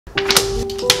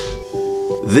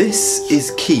This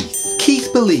is Keith.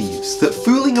 Keith believes that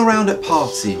fooling around at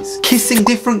parties, kissing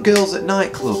different girls at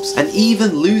nightclubs, and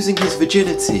even losing his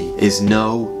virginity is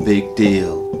no big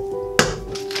deal.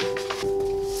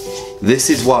 This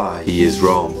is why he is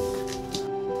wrong.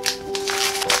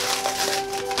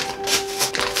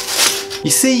 You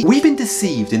see, we've been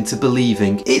deceived into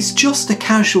believing it's just a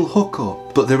casual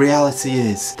hookup, but the reality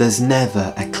is there's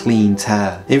never a clean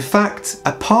tear. In fact,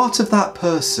 a part of that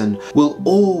person will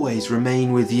always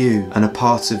remain with you, and a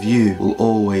part of you will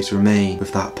always remain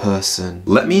with that person.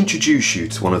 Let me introduce you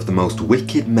to one of the most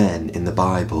wicked men in the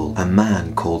Bible, a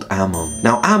man called Ammon.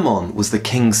 Now, Ammon was the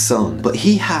king's son, but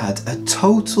he had a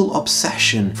total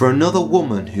obsession for another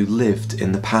woman who lived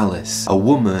in the palace, a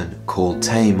woman called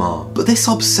Tamar. But this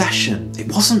obsession, it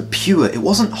wasn't pure, it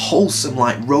wasn't wholesome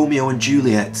like Romeo and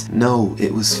Juliet. No,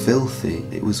 it was filthy,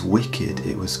 it was wicked,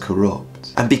 it was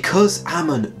corrupt. And because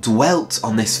Ammon dwelt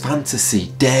on this fantasy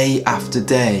day after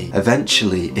day,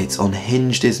 eventually it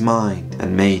unhinged his mind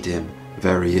and made him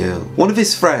very ill. One of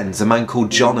his friends, a man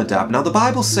called Jonadab. Now the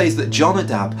Bible says that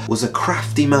Jonadab was a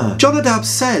crafty man. Jonadab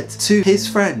said to his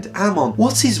friend Ammon,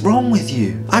 "What is wrong with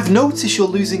you? I've noticed you're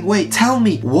losing weight. Tell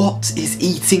me, what is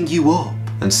eating you up?"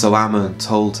 And so Ammon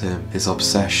told him his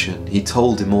obsession. He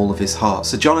told him all of his heart.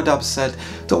 So Jonadab said,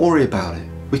 "Don't worry about it.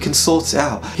 We can sort it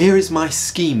out. Here is my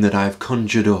scheme that I've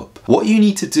conjured up. What you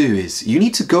need to do is, you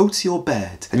need to go to your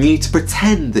bed and you need to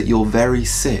pretend that you're very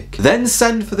sick. Then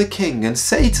send for the king and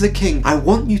say to the king, I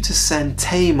want you to send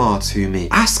Tamar to me.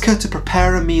 Ask her to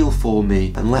prepare a meal for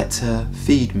me and let her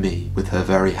feed me with her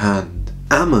very hand."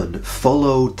 Ammon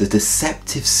followed the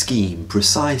deceptive scheme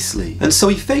precisely. And so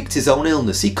he faked his own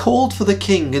illness. He called for the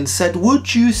king and said,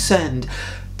 "Would you send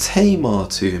Tamar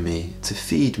to me to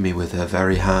feed me with her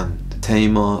very hand?"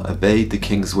 Tamar obeyed the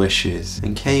king's wishes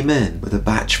and came in with a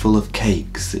batch full of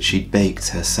cakes that she'd baked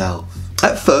herself.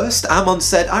 At first, Ammon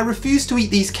said, "I refuse to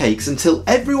eat these cakes until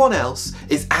everyone else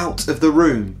is out of the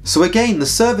room." So again, the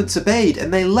servants obeyed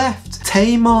and they left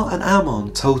Tamar and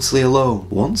Ammon totally alone.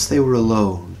 Once they were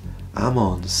alone,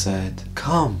 Ammon said,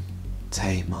 "Come,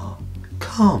 Tamar,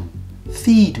 come,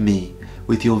 feed me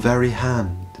with your very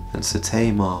hand." And so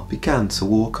Tamar began to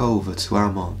walk over to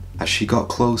Ammon. As she got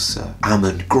closer,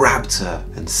 Ammon grabbed her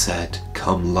and said,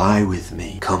 "Come lie with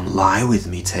me. Come lie with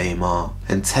me, Tamar."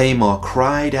 And Tamar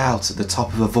cried out at the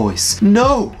top of her voice,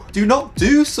 "No! Do not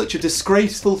do such a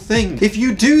disgraceful thing. If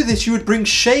you do this, you would bring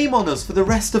shame on us for the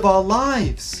rest of our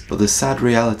lives." But the sad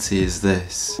reality is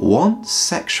this. Once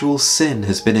sexual sin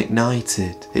has been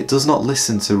ignited, it does not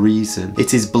listen to reason.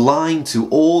 It is blind to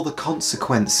all the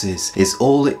consequences.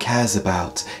 All it cares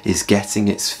about is getting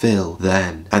its fill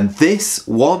then. And this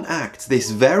one act,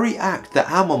 this very act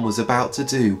that Ammon was about to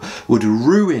do, would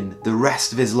ruin the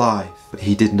rest of his life. But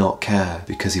he did not care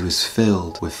because he was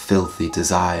filled with filthy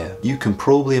desire. You can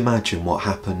probably imagine what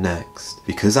happened next.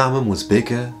 Because Ammon was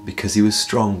bigger, because he was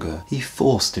stronger, he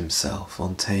forced himself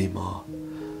on Tamar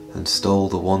and stole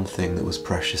the one thing that was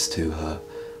precious to her,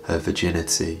 her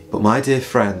virginity. But my dear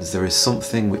friends, there is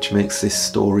something which makes this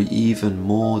story even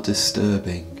more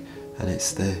disturbing, and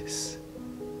it's this.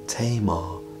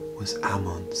 Tamar was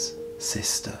Ammon's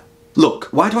sister. Look,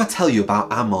 why do I tell you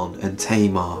about Ammon and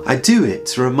Tamar? I do it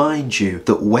to remind you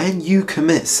that when you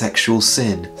commit sexual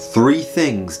sin, 3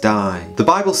 things die. The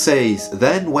Bible says,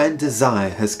 then when desire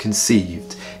has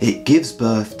conceived, it gives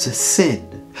birth to sin.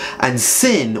 And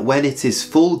sin, when it is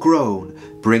full grown,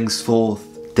 brings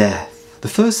forth death. The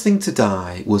first thing to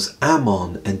die was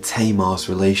Ammon and Tamar's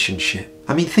relationship.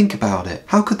 I mean, think about it.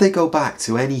 How could they go back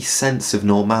to any sense of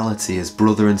normality as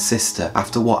brother and sister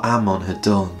after what Ammon had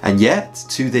done? And yet,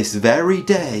 to this very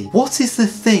day, what is the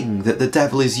thing that the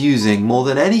devil is using more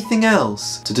than anything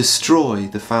else to destroy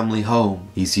the family home?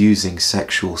 He's using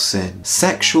sexual sin.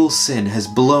 Sexual sin has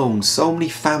blown so many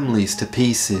families to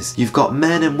pieces. You've got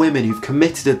men and women who've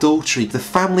committed adultery. The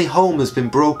family home has been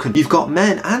broken. You've got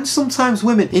men and sometimes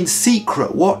women in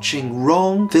secret watching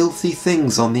wrong, filthy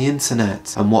things on the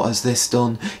internet. And what has this done?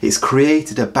 It's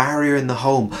created a barrier in the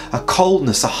home, a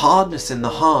coldness, a hardness in the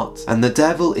heart. And the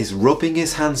devil is rubbing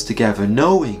his hands together,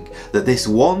 knowing that this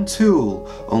one tool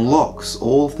unlocks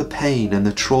all of the pain and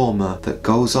the trauma that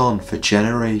goes on for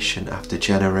generation after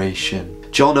generation.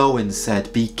 John Owen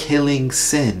said, "Be killing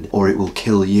sin or it will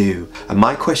kill you." And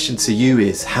my question to you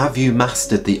is, have you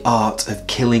mastered the art of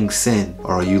killing sin,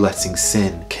 or are you letting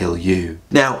sin kill you?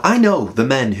 Now, I know the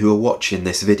men who are watching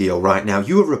this video right now,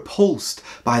 you are repulsed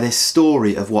by this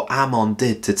story of what Ammon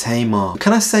did to Tamar.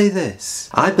 Can I say this?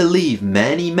 I believe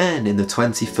many men in the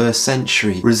 21st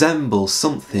century resemble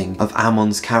something of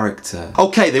Ammon's character.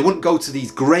 Okay, they wouldn't go to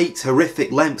these great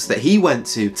horrific lengths that he went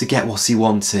to get what he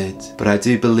wanted. But I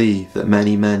do believe that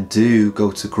many men do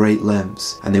go to great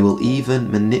lengths, and they will even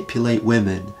manipulate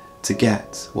women to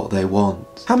get what they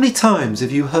want. How many times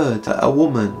have you heard a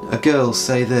woman, a girl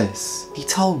say this? He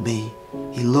told me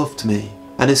he loved me.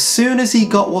 And as soon as he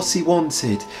got what he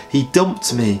wanted, he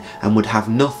dumped me and would have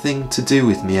nothing to do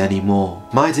with me anymore.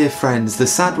 My dear friends, the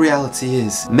sad reality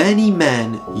is many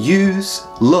men use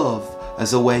love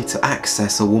as a way to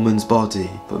access a woman's body,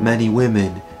 but many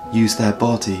women use their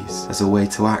bodies as a way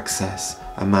to access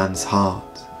a man's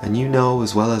heart. And you know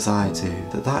as well as I do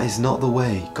that that is not the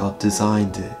way God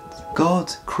designed it.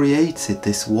 God created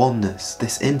this oneness,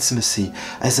 this intimacy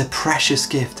as a precious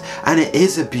gift, and it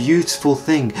is a beautiful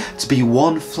thing to be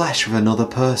one flesh with another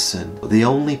person. But the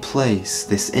only place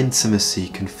this intimacy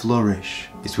can flourish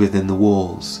is within the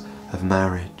walls of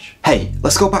marriage. Hey,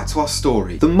 let's go back to our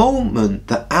story. The moment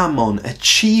that Ammon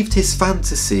achieved his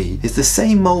fantasy is the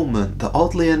same moment that,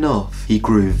 oddly enough, he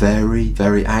grew very,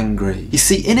 very angry. You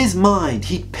see, in his mind,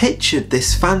 he'd pictured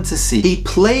this fantasy. He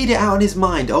played it out in his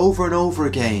mind over and over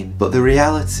again, but the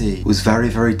reality was very,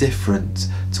 very different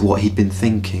to what he'd been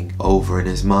thinking over in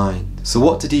his mind. So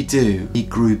what did he do? He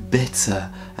grew bitter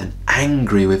and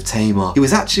angry with Tamar. He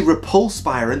was actually repulsed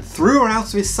by her and threw her out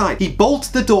of his sight. He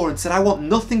bolted the door and said, "I want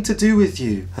nothing to do with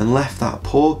you," and left that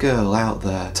poor girl out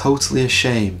there totally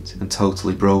ashamed and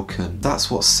totally broken. That's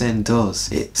what sin does.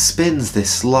 It spins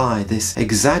this lie, this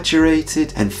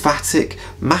exaggerated, emphatic,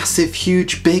 massive,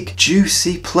 huge, big,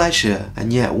 juicy pleasure,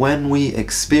 and yet when we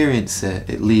experience it,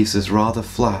 it leaves us rather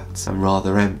flat and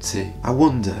rather empty. I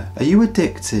wonder, are you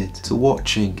addicted to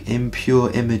watching impure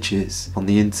images on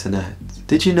the internet?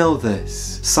 Did you know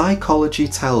this? Psychology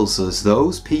tells us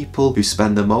those people who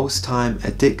spend the most time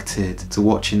addicted to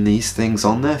watching these things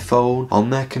on their phone, on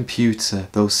their computer,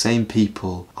 those same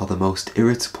people are the most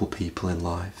irritable people in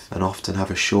life and often have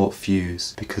a short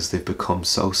fuse because they've become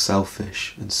so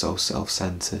selfish and so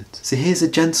self-centered. So here's a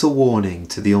gentle warning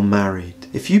to the unmarried.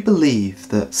 If you believe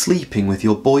that sleeping with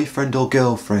your boyfriend or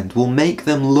girlfriend will make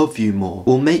them love you more,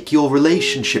 will make your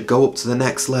relationship go up to the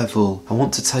next level, I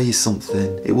want to tell you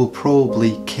something. It will probably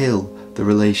kill the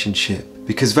relationship.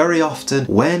 Because very often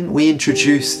when we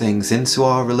introduce things into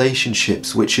our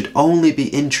relationships which should only be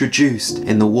introduced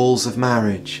in the walls of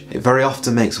marriage, it very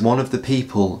often makes one of the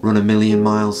people run a million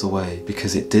miles away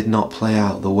because it did not play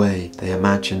out the way they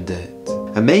imagined it.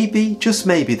 And maybe, just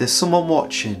maybe, there's someone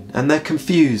watching and they're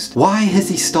confused. Why has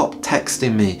he stopped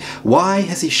texting me? Why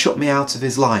has he shut me out of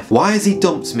his life? Why has he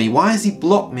dumped me? Why has he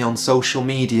blocked me on social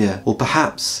media? Well,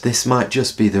 perhaps this might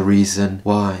just be the reason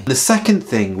why. The second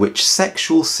thing which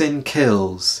sexual sin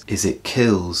kills is it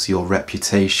kills your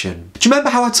reputation. Do you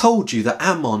remember how I told you that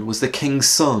Ammon was the king's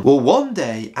son? Well, one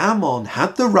day Ammon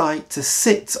had the right to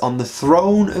sit on the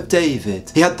throne of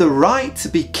David. He had the right to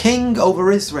be king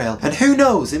over Israel. And who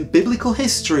knows, in biblical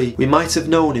history, we might have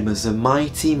known him as a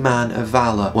mighty man of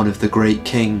valor, one of the great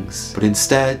kings. But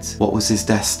instead, what was his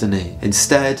destiny?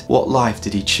 Instead, what life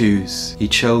did he choose? He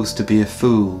chose to be a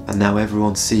fool, and now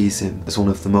everyone sees him as one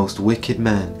of the most wicked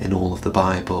men in all of the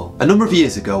Bible. A number of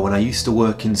years ago, when I used to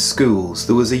work in schools,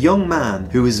 there was a young man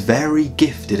who was very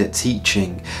gifted at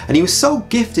teaching, and he was so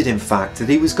gifted, in fact, that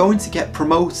he was going to get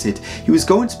promoted. He was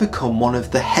going to become one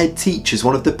of the head teachers,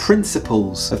 one of the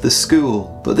principals of the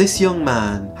school. But this young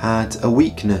man had a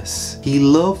weakness. He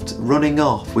loved running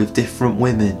off with different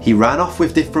women. He ran off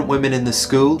with different women in the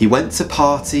school, he went to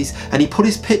parties, and he put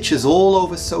his pictures all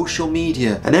over social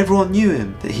media, and everyone knew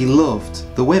him that he loved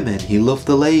the women, he loved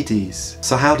the ladies.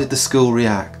 So how did the school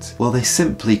react? Well, they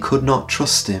simply could not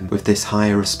trust him with this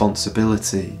higher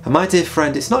responsibility. And my dear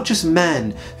friend, it's not just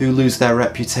men who lose their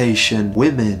reputation,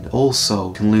 women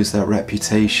also can lose their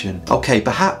reputation. Okay,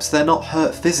 perhaps they're not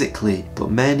hurt physically,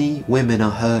 but many women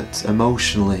are hurt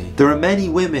emotionally. There are many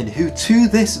women who to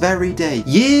this very day,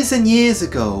 years and years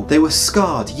ago, they were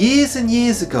scarred. Years and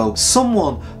years ago,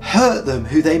 someone hurt them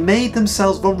who they made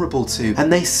themselves vulnerable to,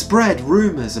 and they spread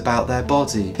rumours about their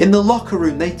body. In the locker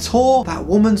room, they tore that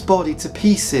woman's body to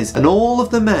pieces, and all of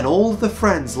the men, all of the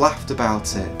friends laughed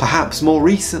about it. Perhaps more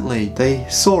recently, they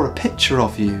saw a picture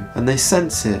of you and they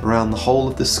sent it around the whole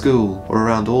of the school or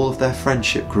around all of their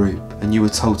friendship group, and you were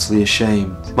totally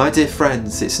ashamed. My dear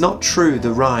friends, it's not true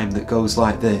the rhyme that goes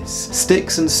like this: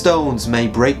 sticks and stones may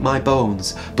break my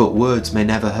bones, but words may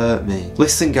never hurt me.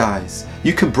 Listen guys,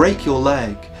 you can break your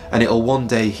leg and it'll one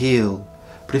day heal,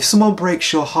 but if someone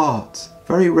breaks your heart,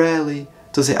 very rarely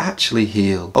Does it actually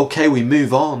heal? Okay, we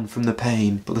move on from the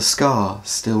pain, but the scar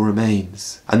still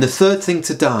remains. And the third thing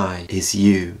to die is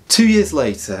you. 2 years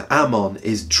later, Ammon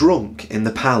is drunk in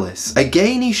the palace.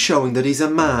 Again, he's showing that he's a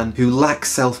man who lacks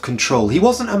self-control. He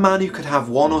wasn't a man who could have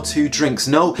 1 or 2 drinks.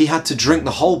 No, he had to drink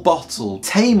the whole bottle.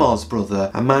 Tamar's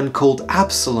brother, a man called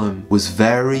Absalom, was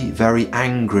very, very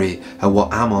angry at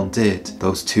what Ammon did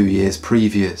those 2 years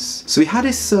previous. So he had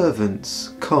his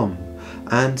servants come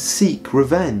and seek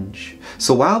revenge.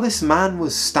 So while this man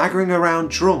was staggering around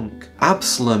drunk,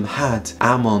 Absalom had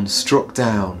Ammon struck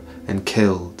down and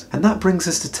killed. And that brings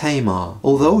us to Tamar.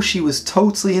 Although she was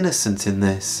totally innocent in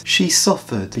this, she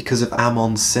suffered because of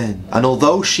Ammon's sin. And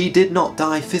although she did not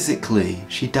die physically,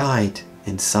 she died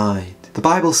inside. The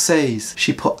Bible says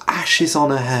she put ashes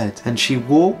on her head and she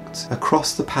walked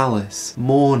across the palace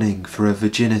mourning for her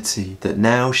virginity, that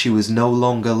now she was no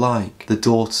longer like the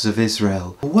daughters of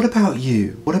Israel. But what about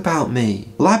you? What about me?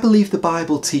 Well, I believe the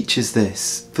Bible teaches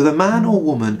this. For the man or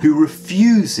woman who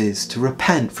refuses to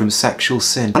repent from sexual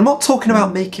sin. I'm not talking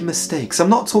about making mistakes. I'm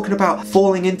not talking about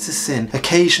falling into sin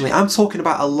occasionally. I'm talking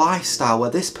about a lifestyle where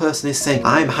this person is saying,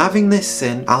 I'm having this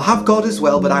sin. I'll have God as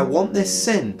well, but I want this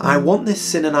sin. I want this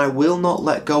sin and I will not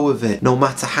let go of it, no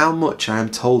matter how much I am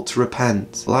told to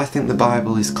repent. Well, I think the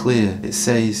Bible is clear. It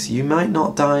says you might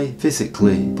not die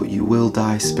physically, but you will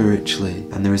die spiritually.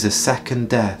 And there is a second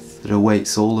death that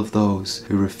awaits all of those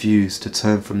who refuse to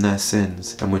turn from their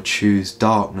sins and would choose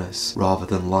darkness rather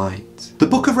than light. The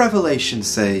book of Revelation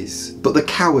says, but the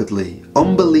cowardly,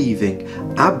 unbelieving,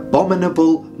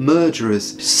 abominable,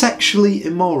 murderers, sexually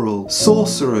immoral,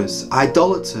 sorcerers,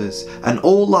 idolaters, and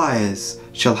all liars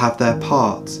shall have their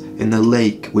part in the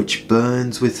lake which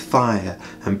burns with fire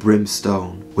and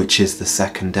brimstone, which is the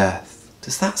second death.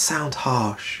 Does that sound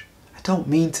harsh? I don't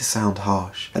mean to sound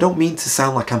harsh. I don't mean to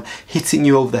sound like I'm hitting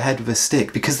you over the head with a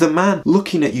stick, because the man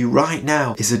looking at you right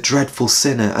now is a dreadful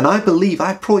sinner, and I believe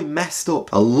I probably messed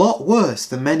up a lot worse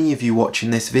than many of you watching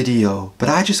this video. But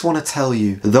I just want to tell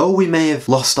you, though we may have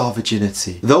lost our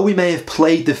virginity, though we may have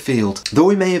played the field, though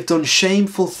we may have done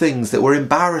shameful things that we're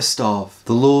embarrassed of,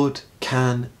 the Lord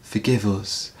can forgive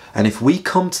us. And if we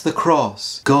come to the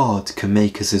cross, God can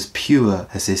make us as pure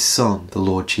as his Son, the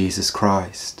Lord Jesus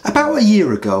Christ. About a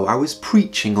year ago, I was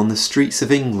preaching on the streets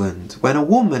of England when a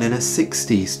woman in her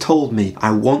 60s told me,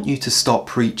 I want you to stop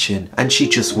preaching. And she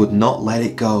just would not let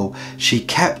it go. She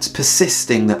kept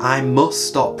persisting that I must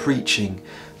stop preaching.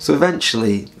 So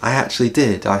eventually, I actually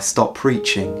did. I stopped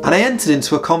preaching. And I entered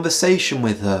into a conversation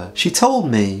with her. She told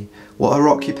me what her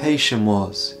occupation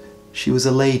was. She was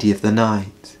a lady of the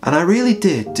night. And I really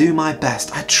did do my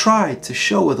best. I tried to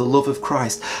show her the love of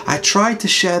Christ. I tried to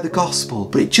share the gospel,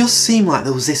 but it just seemed like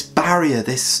there was this barrier,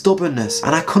 this stubbornness,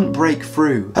 and I couldn't break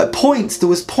through. At points, there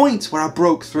was points where I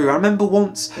broke through. I remember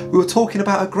once we were talking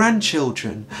about her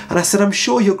grandchildren, and I said, I'm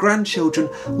sure your grandchildren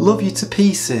love you to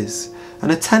pieces.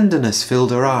 And a tenderness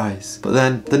filled her eyes. But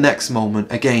then the next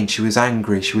moment, again, she was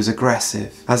angry, she was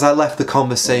aggressive. As I left the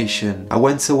conversation, I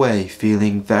went away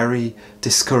feeling very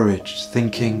discouraged,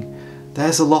 thinking,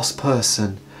 there's a lost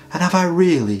person, and have I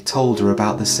really told her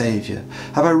about the Saviour?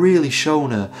 Have I really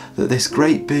shown her that this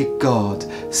great big God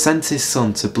sent his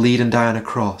Son to bleed and die on a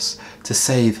cross to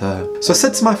save her? So I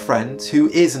said to my friend, who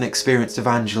is an experienced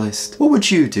evangelist, what would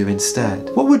you do instead?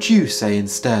 What would you say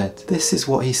instead? This is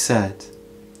what he said.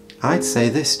 I'd say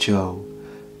this, Joe.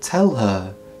 Tell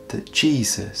her that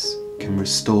Jesus can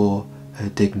restore her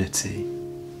dignity.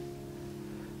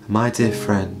 My dear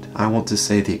friend, I want to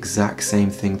say the exact same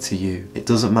thing to you. It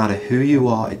doesn't matter who you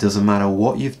are, it doesn't matter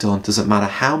what you've done, it doesn't matter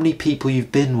how many people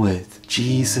you've been with.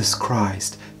 Jesus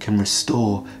Christ can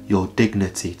restore your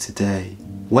dignity today.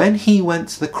 When he went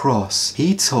to the cross,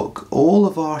 he took all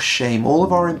of our shame, all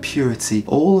of our impurity,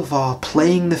 all of our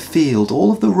playing the field,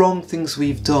 all of the wrong things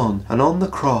we've done, and on the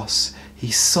cross, he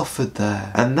suffered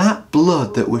there. And that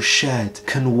blood that was shed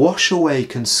can wash away,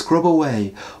 can scrub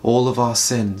away all of our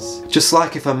sins. Just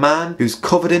like if a man who's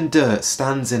covered in dirt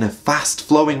stands in a fast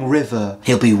flowing river,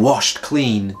 he'll be washed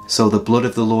clean. So the blood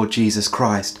of the Lord Jesus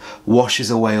Christ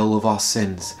washes away all of our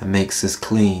sins and makes us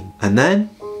clean. And then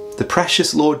the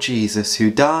precious Lord Jesus,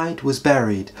 who died, was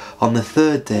buried. On the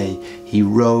third day, he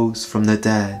rose from the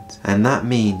dead. And that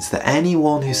means that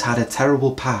anyone who's had a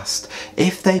terrible past,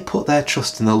 if they put their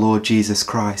trust in the Lord Jesus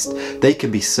Christ, they can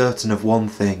be certain of one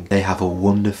thing: they have a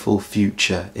wonderful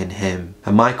future in him.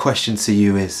 And my question to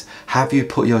you is, have you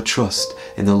put your trust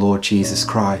in the Lord Jesus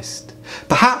Christ?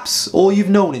 Perhaps all you've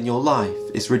known in your life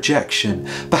is rejection.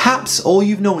 Perhaps all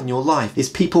you've known in your life is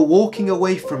people walking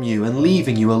away from you and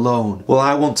leaving you alone. Well,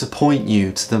 I want to point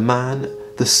you to the man,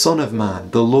 the Son of Man,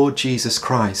 the Lord Jesus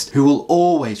Christ, who will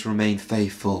always remain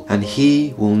faithful, and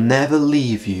he will never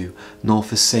leave you nor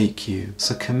forsake you.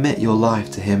 So commit your life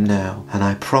to him now, and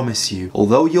I promise you,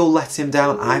 although you'll let him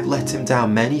down, I've let him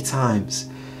down many times,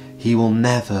 he will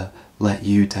never let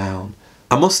you down.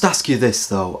 I must ask you this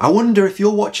though, I wonder if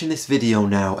you're watching this video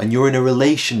now and you're in a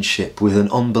relationship with an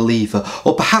unbeliever,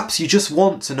 or perhaps you just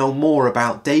want to know more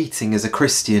about dating as a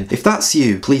Christian. If that's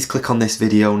you, please click on this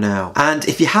video now. And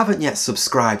if you haven't yet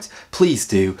subscribed, please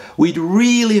do. We'd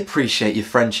really appreciate your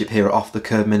friendship here at Off The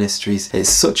Kirb Ministries. It's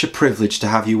such a privilege to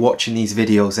have you watching these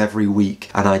videos every week,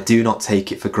 and I do not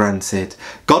take it for granted.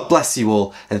 God bless you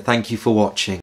all, and thank you for watching.